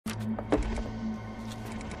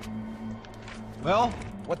Well,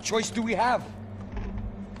 what choice do we have?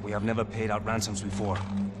 We have never paid out ransoms before.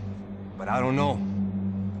 But I don't know.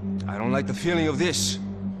 I don't like the feeling of this.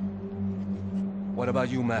 What about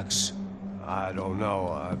you, Max? I don't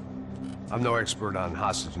know. I'm no expert on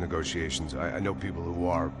hostage negotiations. I know people who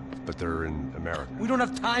are, but they're in America. We don't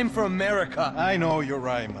have time for America. I know you're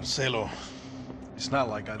right, Marcelo. It's not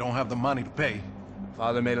like I don't have the money to pay.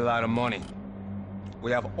 Father made a lot of money.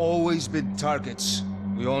 We have always been targets.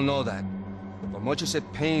 We all know that. But much as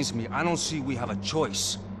it pains me, I don't see we have a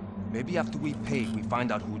choice. Maybe after we pay, we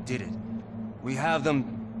find out who did it. We have them...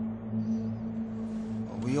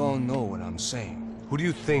 But we all know what I'm saying. Who do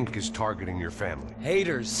you think is targeting your family?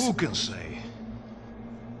 Haters. Who can say?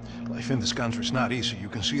 Life in this country is not easy, you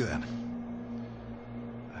can see that.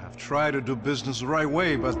 I have tried to do business the right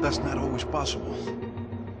way, but that's not always possible.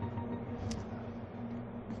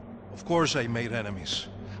 Of course I made enemies,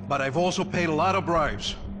 but I've also paid a lot of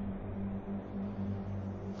bribes.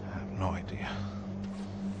 I have no idea.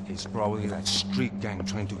 It's probably that street gang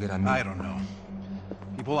trying to get at me. I don't know.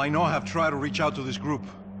 People I know have tried to reach out to this group.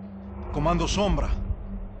 Comando Sombra.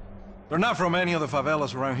 They're not from any of the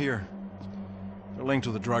favelas around here. They're linked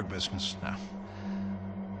to the drug business. Now,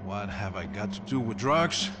 what have I got to do with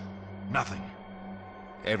drugs? Nothing.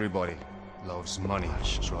 Everybody loves money. I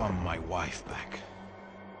just want my wife back.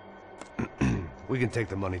 We can take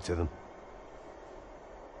the money to them.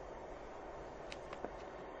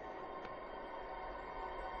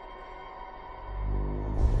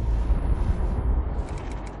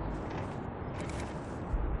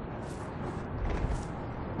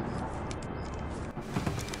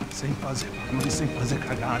 Sem fazer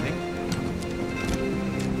cagada, hein?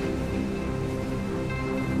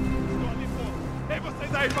 Ei,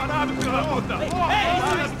 vocês aí parados, filho da puta!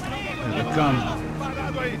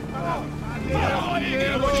 Parado aí!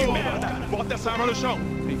 Bota essa arma no chão!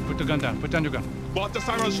 Hey, put the gun down. Put down your gun. Bota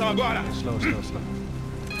essa arma no chão agora! Slow.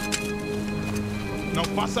 Não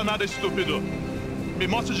faça nada, estúpido! Me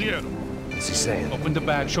mostra o dinheiro! What's he saying? Open the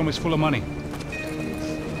bag. Show me it's full of money.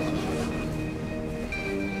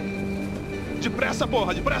 Depressa,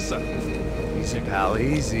 porra, depressa! Easy, pal,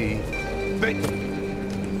 easy. Vem!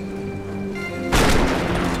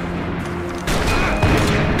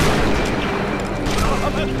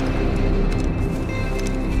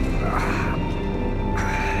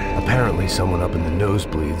 Apparently someone up in the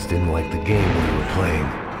nosebleeds didn't like the game we were playing.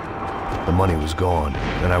 The money was gone,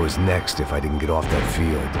 and I was next if I didn't get off that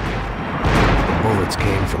field. The bullets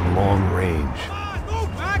came from long range.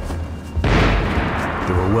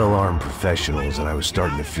 They were well-armed professionals, and I was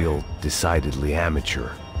starting to feel decidedly amateur.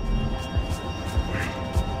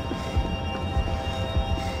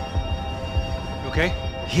 You okay?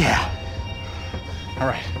 Yeah. All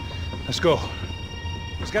right. Let's go.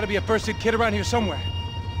 There's got to be a first-aid kit around here somewhere.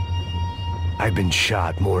 I'd been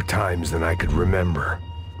shot more times than I could remember.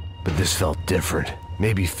 But this felt different.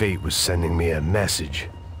 Maybe fate was sending me a message.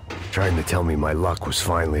 Trying to tell me my luck was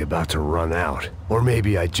finally about to run out. Or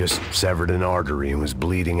maybe I just severed an artery and was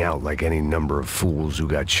bleeding out like any number of fools who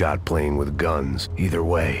got shot playing with guns. Either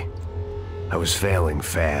way, I was failing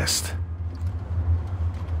fast.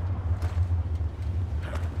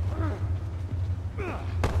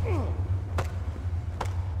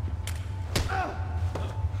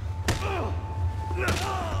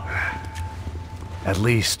 At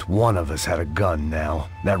least one of us had a gun now.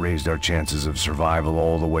 That raised our chances of survival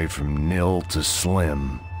all the way from nil to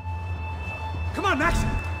slim. Come on, Max!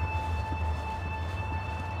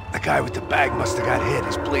 The guy with the bag must have got hit.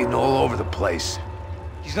 He's bleeding all over the place.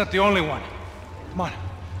 He's not the only one. Come on.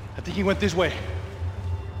 I think he went this way.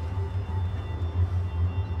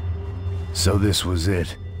 So this was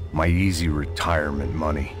it. My easy retirement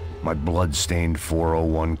money. My blood-stained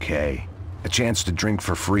 401k. A chance to drink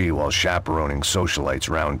for free while chaperoning socialites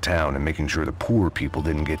around town and making sure the poor people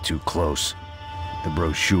didn't get too close. The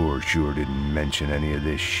brochure sure didn't mention any of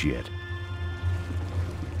this shit.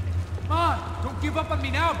 Come on! Don't give up on me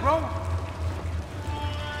now, bro!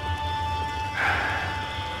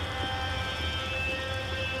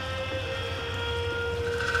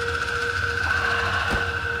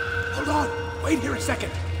 Hold on! Wait here a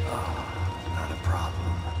second! Not a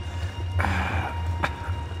problem.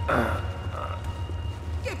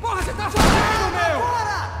 Que porra você tá fazendo, meu?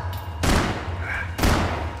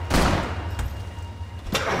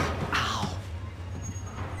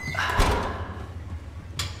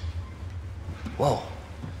 Whoa.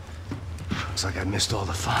 Looks like I missed all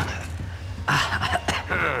the fun.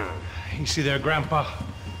 Easy there, Grandpa.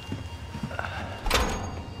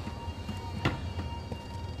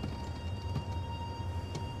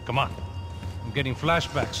 Come on. I'm getting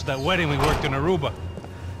flashbacks to that wedding we worked in Aruba.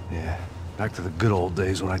 Yeah, Back to the good old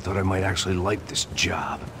days when I thought I might actually like this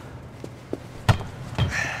job.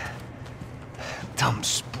 Dumb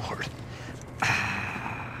sport.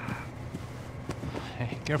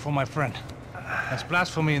 Hey, careful, my friend. That's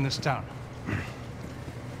blasphemy in this town.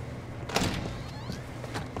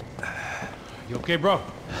 You okay, bro?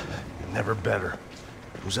 Never better.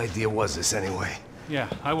 Whose idea was this, anyway? Yeah,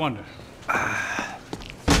 I wonder.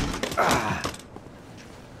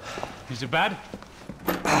 Is it bad?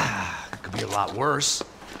 Could be a lot worse.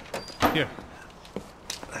 Here.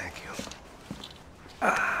 Thank you.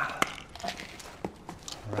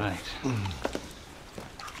 Right.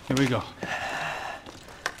 Here we go.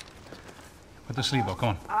 Put the sleeve on, come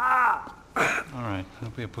on. All right,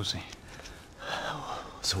 don't be a pussy.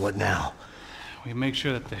 So what now? We make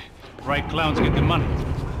sure that the right clowns get the money.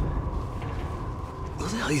 Who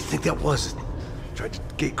the hell do you think that was? Tried to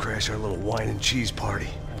gate crash our little wine and cheese party.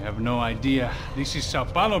 I have no idea. This is Sao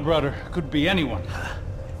Paulo, brother. Could be anyone.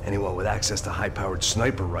 Anyone with access to high-powered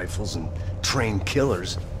sniper rifles and trained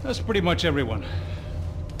killers. That's pretty much everyone.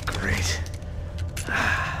 Great.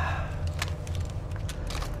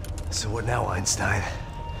 So what now, Einstein?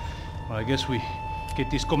 Well, I guess we get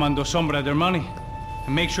these Comando Sombra their money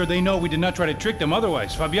and make sure they know we did not try to trick them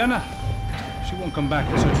otherwise. Fabiana, she won't come back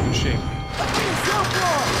in such good shape.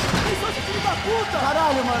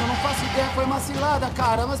 Caralho, mano, não faço ideia, foi uma cilada,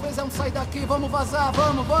 cara. Nós precisamos sair daqui, vamos vazar,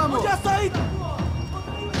 vamos, vamos! Onde é a saída?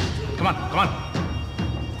 Come on, come on.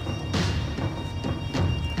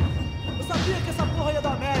 Eu sabia que essa porra ia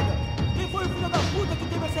dar merda. Quem foi o filho da puta que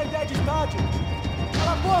teve essa ideia de estádio?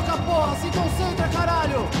 Cala a boca, porra! Se concentra,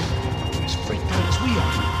 caralho! As freaked as we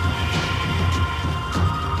are.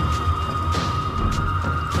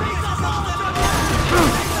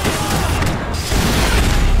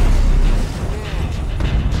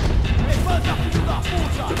 Levanta, filho da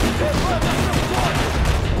puta! Levanta, seu corpo!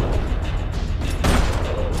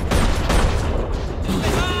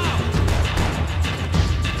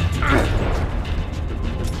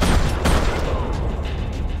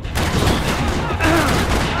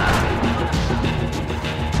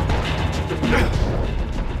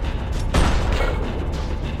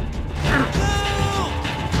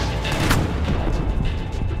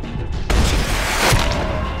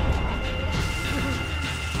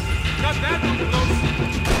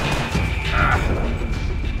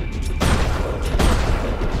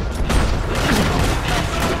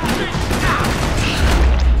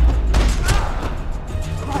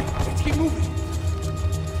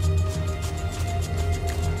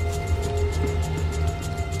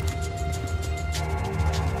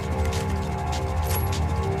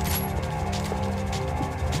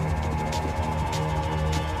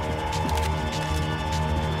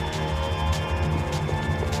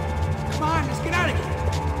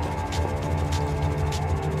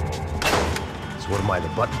 What am I, the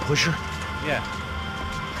button pusher? Yeah.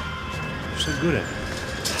 You're so good at it.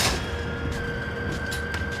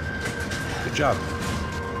 Good job.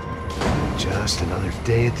 Just another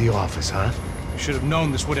day at the office, huh? You should have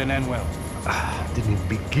known this wouldn't end well. Didn't even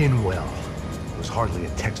begin well. It was hardly a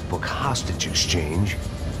textbook hostage exchange.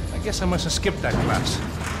 I guess I must have skipped that class.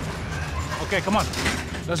 Okay, come on.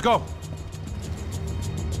 Let's go.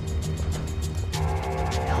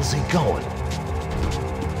 How's he going?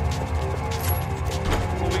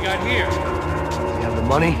 What we got here? You have the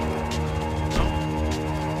money?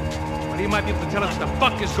 But he might be able to tell us what the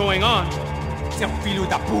fuck is going on. Seu filho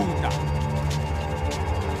da puta!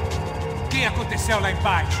 O que aconteceu lá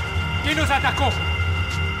embaixo? Quem nos atacou?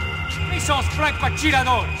 Quem são os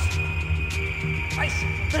franco-atiradores? Vai se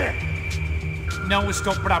fuder! Não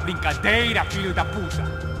estou pra brincadeira, filho da puta!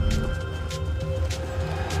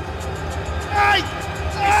 Ai!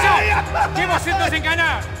 Missão! Que você nos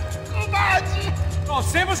enganar! Combate!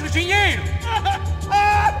 Trouxemos o dinheiro!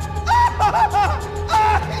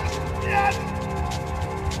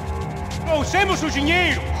 Trouxemos o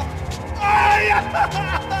dinheiro! Ai!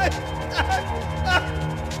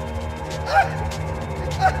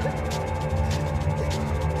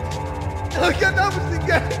 Não enganamos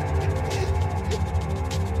ninguém!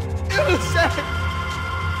 Eu não sei!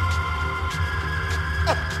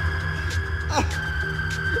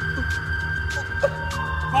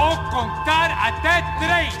 Vou contar até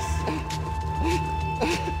 3!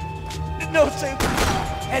 Não sei!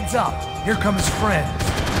 Heads up! Here come his friends!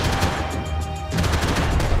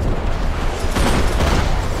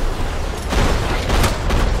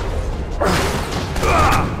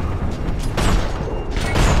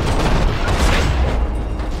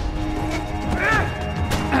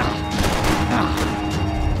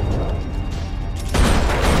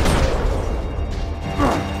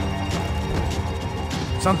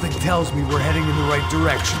 Something tells me we're heading in the right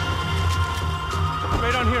direction.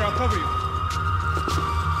 Straight on here, I'll cover you.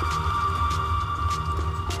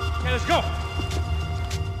 Okay, let's go!